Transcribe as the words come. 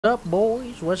Up,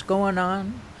 boys? What's going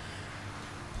on?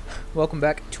 Welcome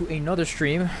back to another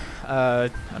stream. I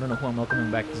don't know who I'm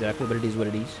welcoming back exactly, but it is what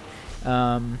it is.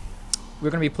 We're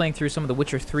going to be playing through some of The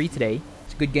Witcher 3 today.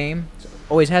 It's a good game. It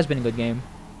always has been a good game.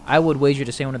 I would wager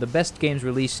to say one of the best games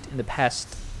released in the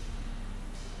past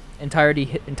entire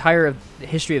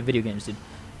history of video games, dude.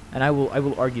 And I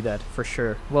will argue that for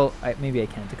sure. Well, maybe I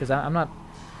can't because I'm not.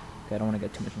 Okay, I don't want to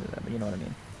get too much into that, but you know what I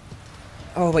mean.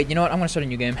 Oh wait, you know what? I'm going to start a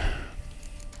new game.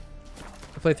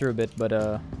 I played through a bit, but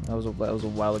that was a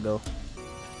while ago.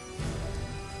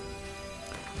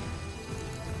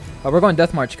 We're going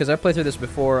Death March because I played through this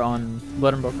before on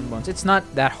Blood and Broken Bones. It's not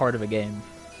that hard of a game,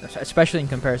 especially in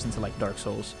comparison to like Dark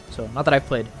Souls. So not that I've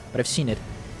played, but I've seen it,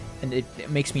 and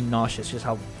it makes me nauseous. Just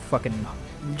how fucking,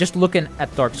 just looking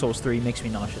at Dark Souls 3 makes me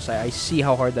nauseous. I see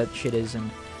how hard that shit is,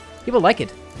 and people like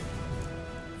it.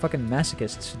 Fucking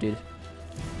masochists, dude.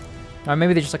 Or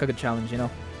maybe they just like a good challenge, you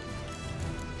know.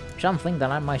 Something that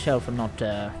I myself am not,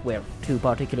 well, too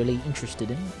particularly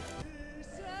interested in.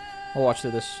 I'll watch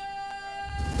through this.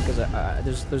 Because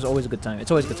there's always a good time. It's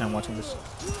always a good time watching this.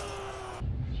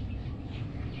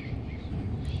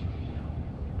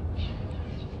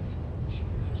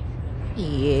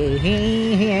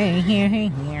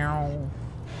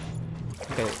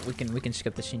 Okay, we can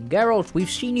skip the scene. Geralt, we've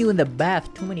seen you in the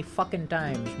bath too many fucking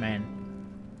times, man.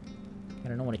 I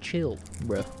don't want to chill,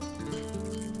 bro.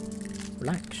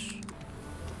 Relax.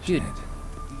 Dude.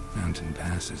 Mountain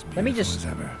passes. Let me just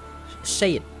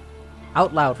say it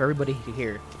out loud for everybody to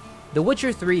hear. The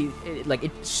Witcher 3,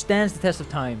 it stands the test of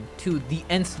time to the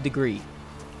nth degree.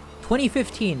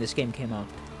 2015 this game came out.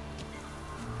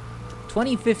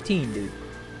 2015, dude.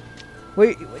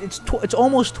 Wait, it's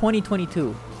almost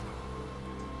 2022.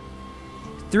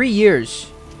 3 years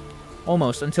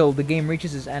almost until the game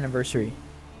reaches its anniversary.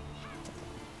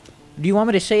 Do you want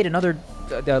me to say it in other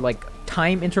like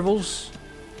time intervals?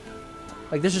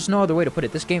 Like, there's just no other way to put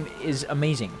it. This game is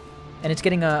amazing, and it's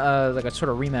getting a sort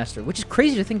of remaster, which is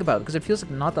crazy to think about because it feels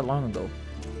like not that long ago.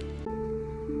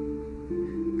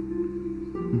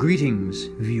 Greetings,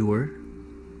 viewer.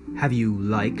 Have you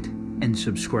liked and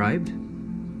subscribed?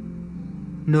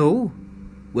 No?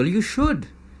 Well, you should.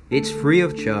 It's free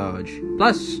of charge.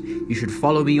 Plus, you should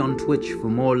follow me on Twitch for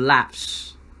more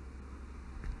laughs.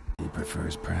 He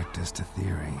prefers practice to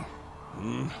theory.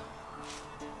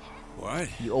 What?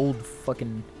 You old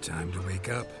fucking... Time to wake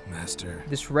up, master.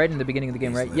 This right in the beginning of the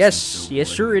game, right? Yes, yes,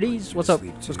 sure it is. What's up?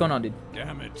 What's going on, dude?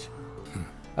 Damn it.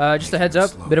 Just a heads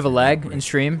up, bit of a lag in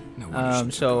stream.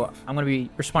 So I'm gonna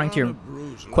be responding to your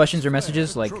questions or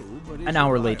messages like an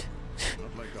hour late.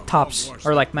 Tops,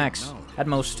 or like max, at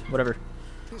most, whatever.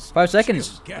 5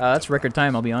 seconds. That's record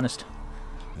time, I'll be honest.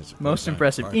 Most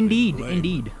impressive. Indeed,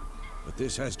 indeed. But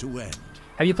this has to end.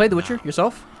 Have you played The Witcher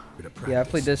yourself? Yeah, I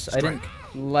played this. I didn't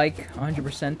like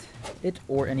 100% it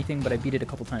or anything, but I beat it a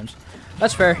couple times.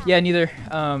 That's fair. Yeah, neither.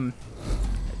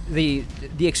 The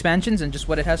expansions and just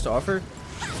what it has to offer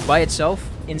by itself,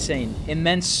 insane.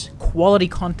 Immense quality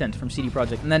content from CD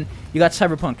Projekt. And then you got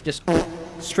Cyberpunk, just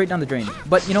straight down the drain.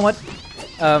 But you know what?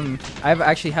 I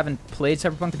actually haven't played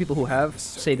Cyberpunk. The people who have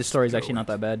say the story is actually not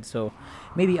that bad. So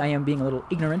maybe I am being a little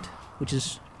ignorant, which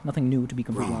is nothing new to be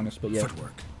completely honest. But yeah.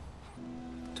 Footwork.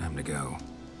 Time to go.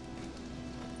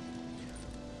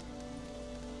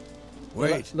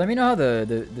 Wait. Let me know how the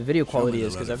video quality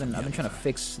is, because I've been trying to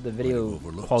fix the video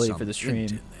quality for the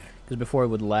stream. Because before it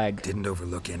would lag. Didn't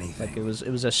overlook anything. Like it was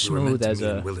as smooth as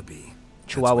a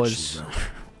Chihuahua's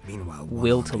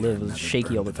will to live. It was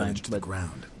shaky all the time. But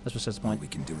that's besides the point.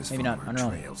 Maybe not. I don't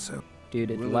know.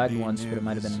 Dude, it lagged once, but it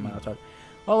might have been my laptop.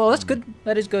 Oh, well, that's good.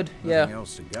 That is good. Yeah.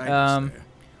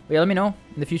 Yeah, let me know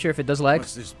in the future if it does lag.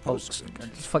 I'll just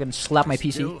fucking slap my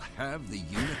PC. Still have the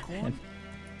unicorn?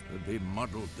 Could be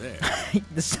muddled there.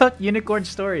 The Suck Unicorn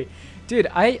story. Dude,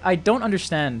 I don't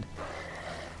understand.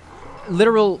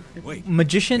 Literal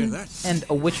magician and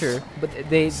a witcher, but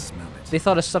they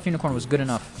thought a stuffed unicorn was good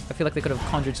enough. I feel like they could have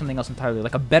conjured something else entirely,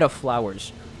 like a bed of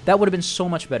flowers. That would have been so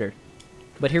much better.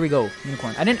 But here we go,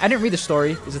 unicorn. I didn't read the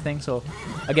story is the thing, so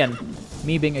again,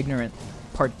 me being ignorant,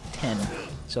 part 10.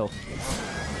 So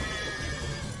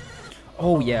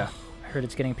oh yeah, I heard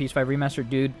it's getting a PS5 remaster,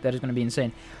 dude. That is gonna be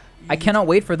insane. I cannot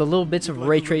wait for the little bits of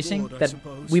ray tracing that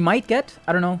we might get.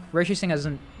 I don't know. Ray tracing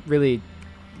hasn't really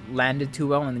landed too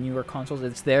well on the newer consoles.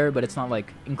 It's there, but it's not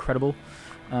like incredible.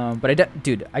 But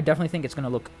dude, I definitely think it's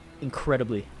gonna look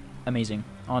incredibly amazing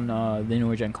on the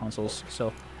newer gen consoles.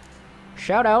 So,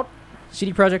 shout out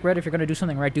CD Projekt Red. If you're gonna do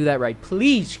something right, do that right,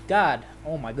 please. God,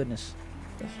 oh my goodness.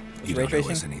 You ray don't tracing.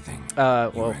 owe us anything.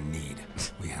 Well, you were in need.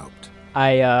 We helped.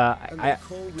 I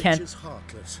can't.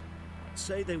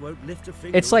 say they won't lift a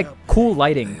finger. It's like cool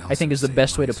lighting, They I think, is the also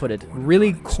best say way to mice put are it. born Really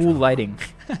running cool strong. lighting.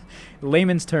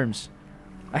 Layman's terms.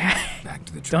 I Back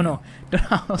to the don't know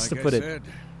how else to Like put I it. said,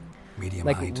 Medium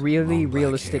Like height, really long black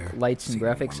realistic hair. lights and Seen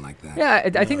anyone graphics. like that?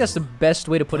 Yeah, I think that's the best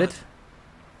way to put it.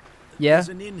 Yeah. There's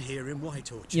an inn here in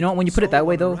White Orchard. You know, when you put it that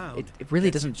way, though, Someone around it really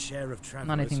gets doesn't. its share of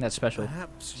Not anything travelers. that special.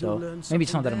 Perhaps So you'll learn maybe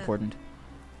it's not that something there. important.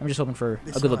 I'm just hoping for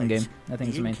a good-looking game. Besides, I think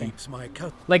it's the main inn thing. keeps my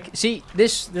co- Like, see,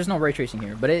 there's no ray tracing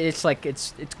here, but it's like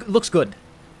it looks good,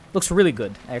 looks really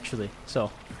good actually.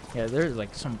 So, yeah, there's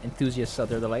like some enthusiasts out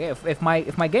there that are like, hey,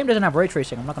 if my game doesn't have ray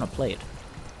tracing, I'm not gonna play it.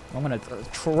 I'm gonna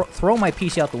throw my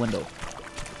PC out the window.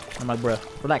 I'm like, bruh,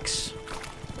 relax.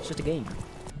 It's just a game.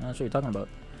 That's what you're talking about.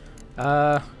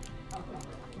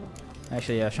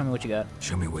 Actually, yeah, show me what you got.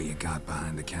 Show me what you got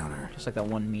behind the counter. Just like that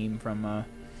one meme from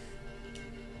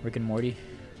Rick and Morty.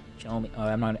 Show me. Oh,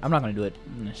 I'm not gonna do it.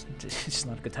 It's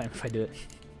not a good time if I do it.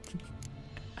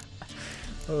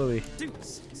 Holy.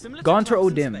 Gaunter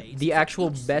O'Dimm, the actual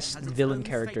best villain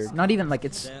character. Not even like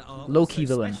it's low-key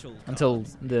villain until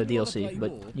the DLC,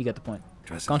 but you get the point.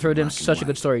 Dress Gaunter up in O'Dimm's black and such a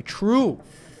good white. story. True.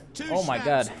 Oh my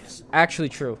god. Actually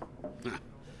true.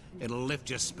 it'll lift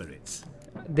your spirits.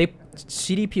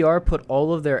 CDPR put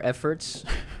all of their efforts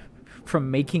from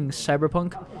making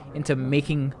Cyberpunk into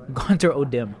making Gaunter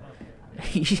O'Dimm.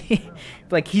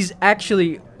 Like, he's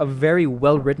actually a very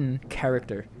well-written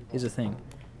character, is a thing.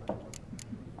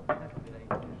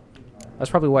 That's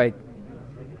probably why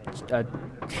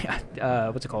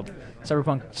what's it called?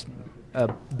 Cyberpunk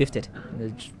biffed it.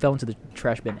 It just fell into the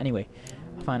trash bin. Anyway,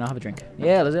 fine, I'll have a drink.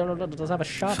 Yeah, let's have a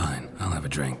shot. Fine, I'll have a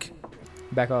drink.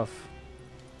 Back off.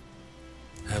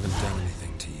 Haven't done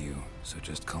anything to you, so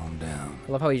just calm down.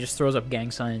 I love how he just throws up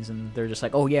gang signs and they're just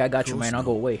like, oh yeah, I got you, man, I'll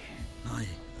go away. Aye.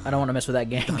 I don't want to mess with that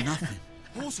gang. Done nothing.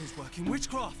 Horses working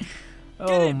witchcraft.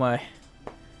 Oh my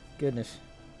goodness.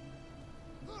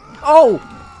 Oh!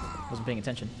 Wasn't paying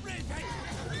attention.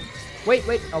 Wait,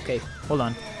 okay, hold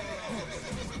on.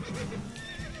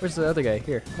 Where's the other guy?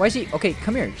 Here. Why is he? Okay,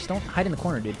 come here. Just don't hide in the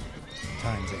corner, dude.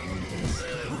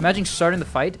 Imagine starting the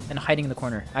fight and hiding in the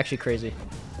corner. Actually crazy.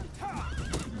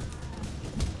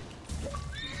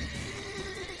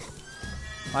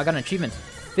 Oh, I got an achievement.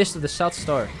 Fist of the South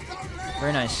Star.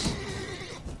 Very nice.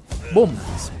 Boom.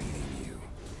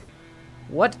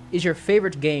 What is your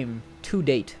favorite game to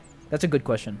date? That's a good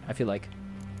question, I feel like.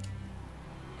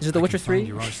 Is it The I Witcher can find 3?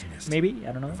 your arsonist, Maybe?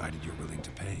 I don't know. provided you're willing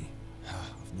to pay.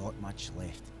 I've not much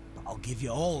left, but I'll give you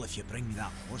all if you bring me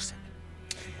that horse in.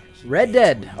 Red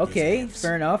Dead. Okay,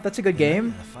 fair enough. That's a good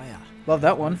game. The fire. Love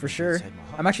that one for sure.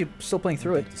 I'm actually still playing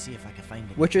through it. To see if I can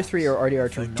find Witcher 3 or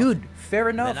RDR2. Dude, fair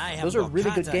enough. Then I Those haven't are got really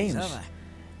cat good eyes, games. have I?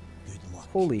 Good luck.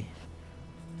 Holy.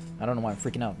 I don't know why I'm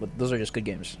freaking out, but those are just good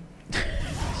games.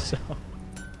 So,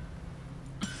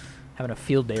 having a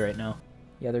field day right now.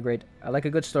 Yeah, they're great. I like a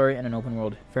good story and an open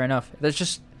world. Fair enough. That's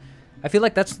just, I feel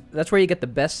like that's where you get the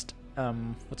best.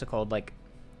 What's it called? Like,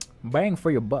 bang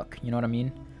for your buck. You know what I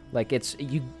mean? Like, it's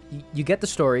you get the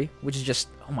story, which is just,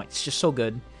 oh my, it's just so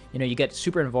good. You know, you get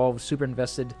super involved, super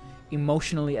invested,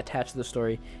 emotionally attached to the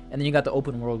story, and then you got the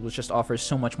open world, which just offers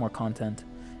so much more content.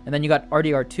 And then you got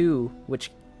RDR2,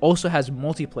 which also has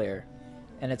multiplayer,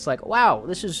 and it's like, wow,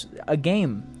 this is a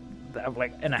game,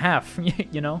 like, and a half,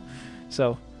 you know.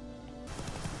 So,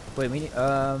 wait, we need,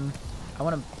 I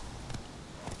want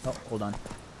to. Oh, hold on.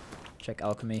 Check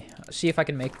alchemy. See if I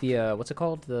can make the what's it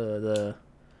called? The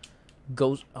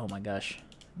ghost. Oh my gosh,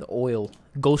 the oil,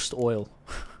 ghost oil.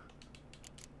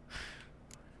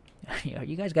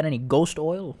 You guys got any ghost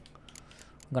oil?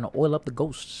 I'm gonna oil up the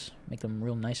ghosts, make them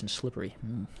real nice and slippery.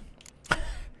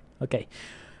 Okay,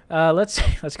 let's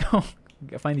go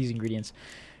find these ingredients.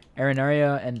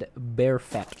 Arenaria and bear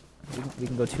fat. We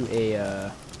can go to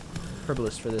a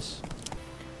herbalist for this.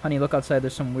 Honey, look outside.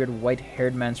 There's some weird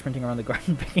white-haired man sprinting around the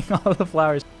garden picking all the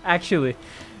flowers. Actually,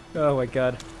 oh my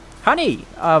god, Honey.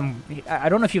 I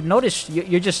don't know if you've noticed.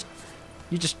 You're just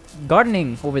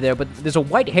gardening over there, but there's a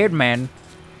white-haired man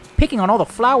picking on all the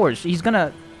flowers. He's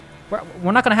gonna.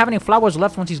 We're not gonna have any flowers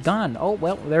left once he's gone. Oh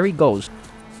well, there he goes.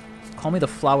 Call me the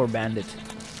flower bandit,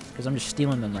 because I'm just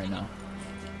stealing them right now.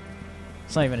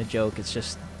 It's not even a joke. It's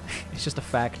just a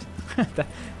fact that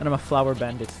I'm a flower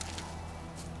bandit.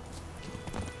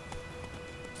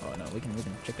 Oh no, we can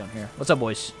check down here. What's up,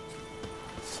 boys?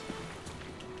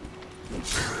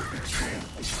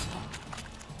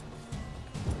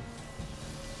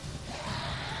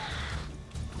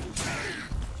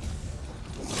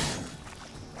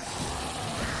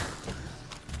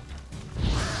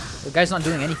 The guy's not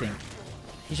doing anything.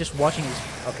 He's just watching his...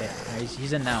 Okay,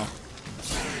 he's in now.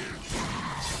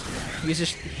 He's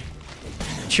just...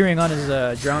 cheering on his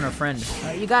drowner friend.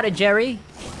 You got it, Jerry.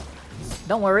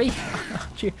 Don't worry.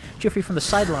 cheer for you from the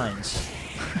sidelines.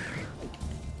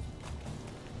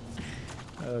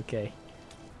 Okay.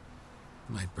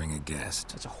 Might bring a guest.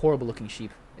 That's a horrible looking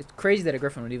sheep. It's crazy that a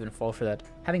griffin would even fall for that.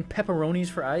 Having pepperonis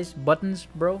for eyes? Buttons,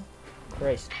 bro?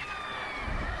 Christ.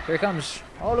 Here it comes.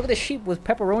 Oh, look at this sheep with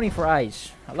pepperoni for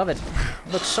eyes. I love it.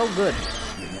 It looks so good.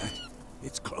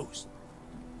 It's closed.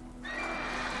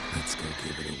 Let's go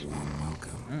give it a warm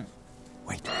welcome.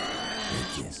 Wait.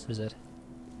 Yes. What is that?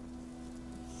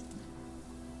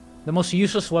 The most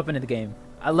useless weapon in the game.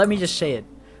 Let me just say it.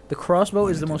 The crossbow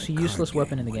is the most useless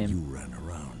weapon in the game. You ran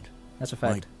around. That's a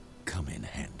fact. Might come in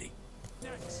handy.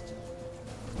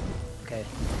 Okay.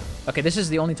 Okay, this is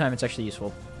the only time it's actually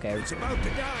useful. Okay. It's about to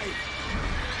die.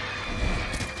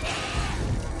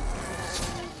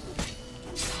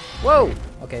 Whoa!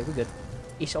 Okay, we're good.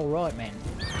 It's alright, man.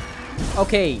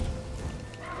 Okay.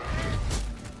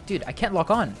 Dude, I can't lock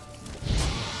on.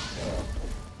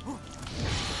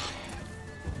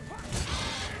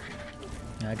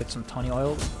 Yeah, I get some tawny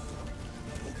oil.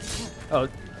 Oh,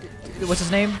 what's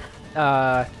his name?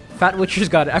 Fat Witcher's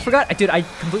got it. I forgot. Dude, I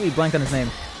completely blanked on his name.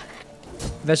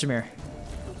 Vesemir.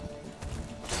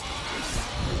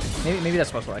 Maybe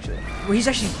that's possible, actually. Well, he's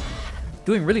actually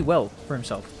doing really well for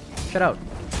himself. Shut out.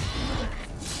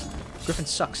 Griffin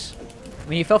sucks. I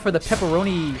mean, he fell for the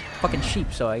pepperoni fucking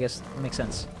sheep, so I guess it makes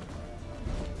sense.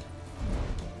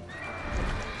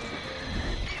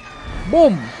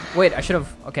 Boom! Wait, I should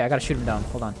have... Okay, I gotta shoot him down.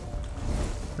 Hold on.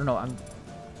 No, I'm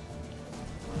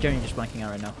genuinely just blanking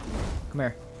out right now. Come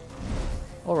here.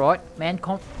 Alright, man,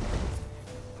 come...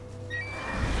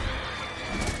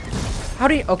 How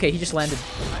do you... Okay, he just landed.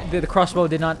 The crossbow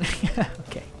did not...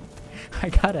 Okay. I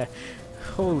gotta...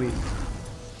 Holy...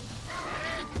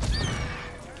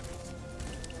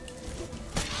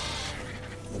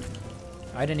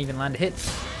 I didn't even land a hit.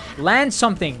 Land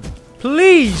something!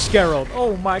 Please, Geralt!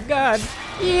 Oh my god!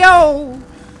 Yo!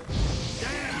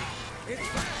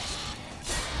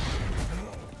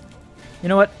 You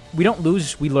know what? We don't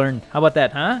lose, we learn. How about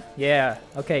that, huh? Yeah.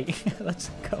 Okay, let's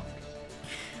go.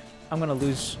 I'm gonna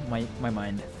lose my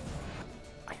mind.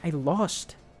 I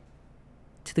lost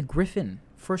to the griffin.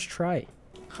 First try.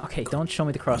 Okay, don't show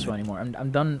me the crossbow anymore.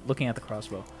 I'm done looking at the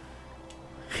crossbow.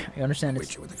 I understand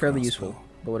it's fairly useful,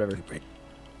 but whatever.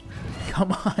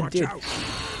 Come on, dude.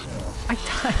 I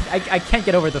died. I can't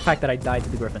get over the fact that I died to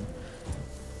the griffin.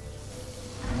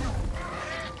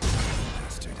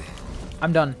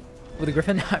 I'm done. With the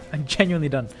griffin, I'm genuinely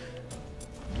done.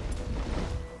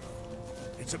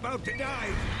 It's about to die.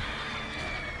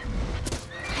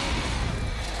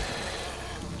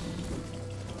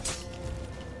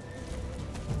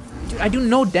 Dude, I do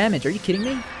no damage. Are you kidding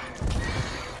me?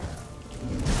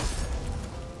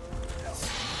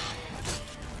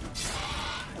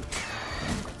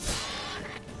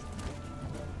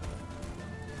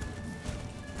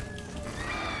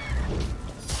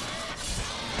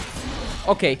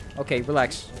 Okay, okay,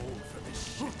 relax.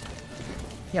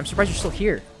 Yeah, I'm surprised you're still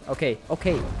here. Okay,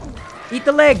 okay. Eat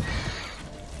the leg!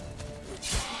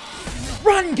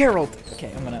 Run, Geralt!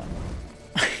 Okay, I'm gonna...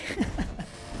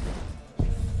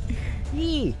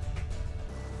 Yee!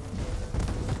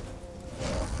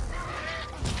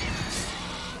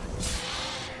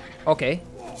 Okay.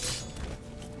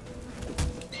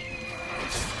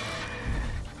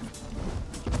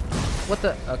 What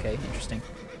the... Okay, interesting.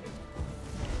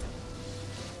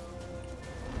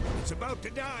 It's about to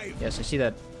die. Yes, I see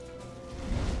that.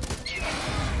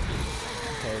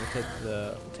 Okay,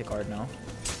 we'll take Ard now.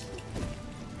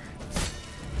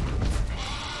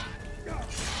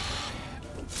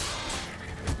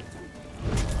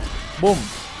 Boom!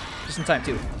 Just in time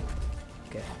too.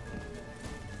 Okay.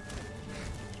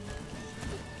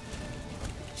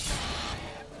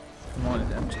 Come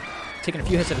on, I'm taking a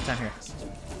few hits at a time here.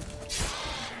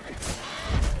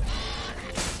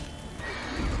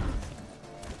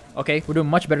 Okay, we're doing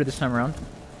much better this time around.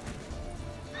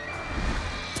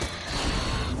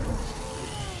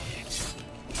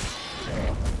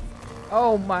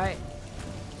 Oh my...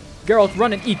 Geralt,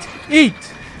 run and eat! Eat!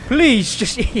 Please,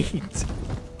 just eat!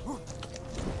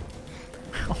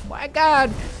 Oh my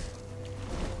god!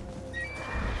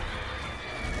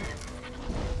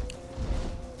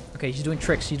 Okay, he's doing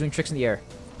tricks. He's doing tricks in the air.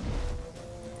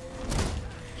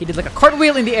 He did like a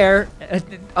cartwheel in the air.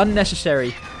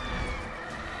 Unnecessary.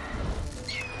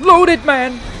 Load it,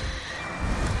 man!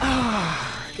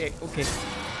 Ah, okay, okay.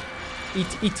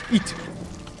 Eat, eat, eat.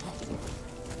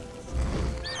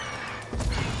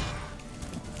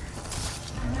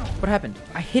 What happened?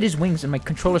 I hit his wings and my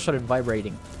controller started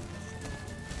vibrating.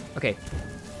 Okay.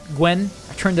 Gwen.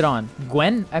 I turned it on.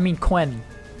 Gwen? I mean Quen.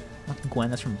 Not Gwen.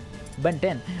 That's from Ben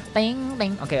 10. Ding,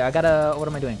 ding. Okay, I gotta... What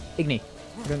am I doing? Igni.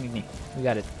 We're doing Igni. We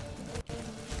got it.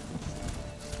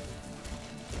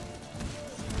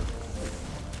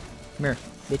 Come here,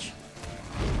 bitch.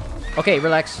 Okay,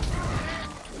 relax.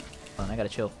 Hold on, I gotta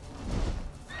chill.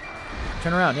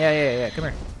 Turn around. Yeah. Come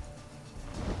here.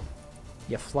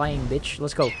 You flying bitch.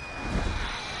 Let's go.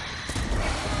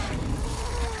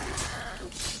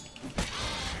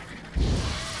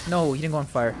 No, he didn't go on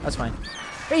fire. That's fine.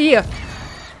 Hey, yeah.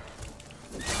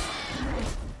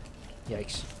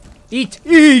 Yikes. Eat!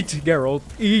 Eat! Geralt,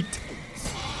 eat!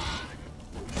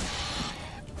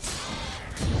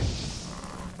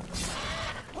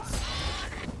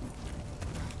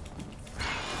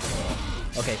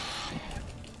 Okay.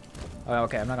 Oh,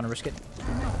 okay, I'm not gonna risk it.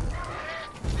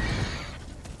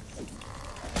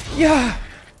 Yeah!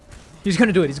 He's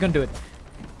gonna do it, he's gonna do it.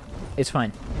 It's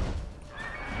fine.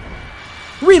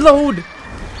 Reload!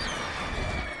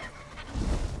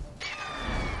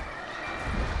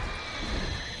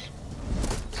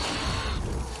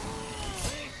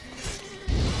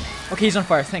 Okay, he's on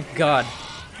fire, thank God.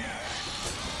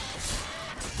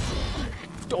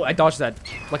 Oh, I dodged that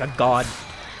like a god.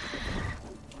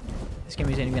 This game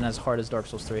isn't even as hard as Dark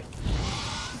Souls 3.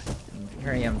 And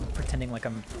here I am, pretending like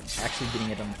I'm actually beating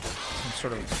it on some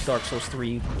sort of Dark Souls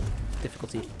 3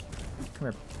 difficulty.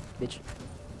 Come here, bitch.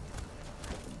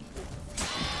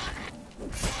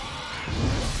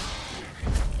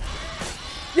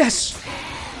 Yes!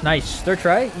 Nice. Third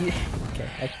try?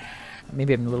 Okay.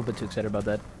 Maybe I'm a little bit too excited about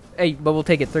that. Hey, but we'll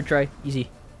take it. Third try. Easy.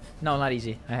 No, not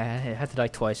easy. I had to die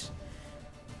twice.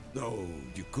 No,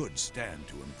 you could stand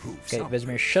to improve. Okay, something.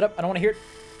 Vesemir, shut up. I don't want to hear it.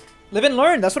 Live and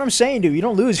learn. That's what I'm saying, dude. You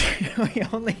don't lose. You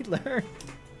only learn.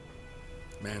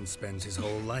 Man spends his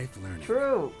whole life learning.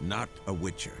 True. Not a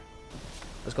witcher.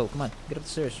 Let's go. Come on. Get up the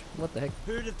stairs. What the heck?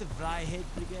 Heard of the Vryhead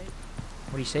Brigade?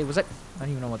 What do you say? Was that? I don't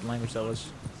even know what language that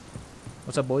was.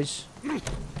 What's up, boys? Make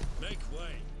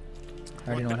way. I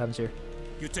already know what happens here.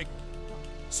 You take.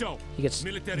 So He gets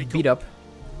military beat up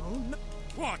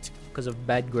What? because of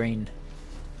bad grain.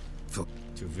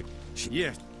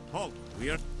 Yes. Halt. We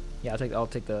are. Yeah, I'll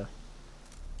take the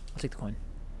coin.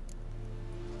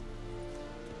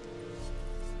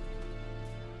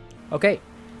 Okay.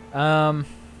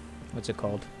 What's it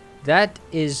called? That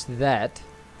is that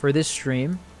for this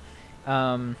stream.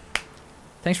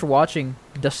 Thanks for watching,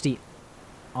 Dusty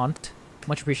Aunt.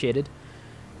 Much appreciated.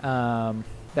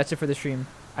 That's it for the stream.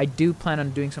 I do plan on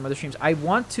doing some other streams. I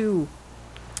want to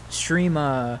stream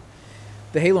the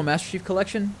Halo Master Chief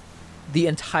Collection, the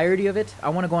entirety of it. I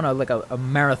want to go on a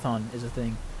marathon is a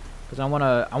thing, because I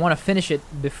want to finish it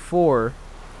before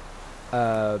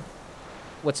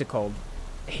what's it called,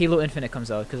 Halo Infinite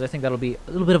comes out, because I think that'll be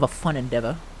a little bit of a fun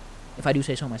endeavor, if I do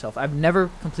say so myself. I've never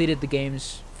completed the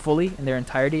games fully in their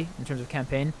entirety in terms of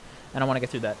campaign, and I want to get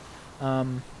through that.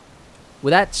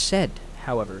 With that said,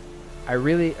 however, I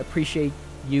really appreciate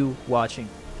you watching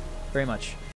very much.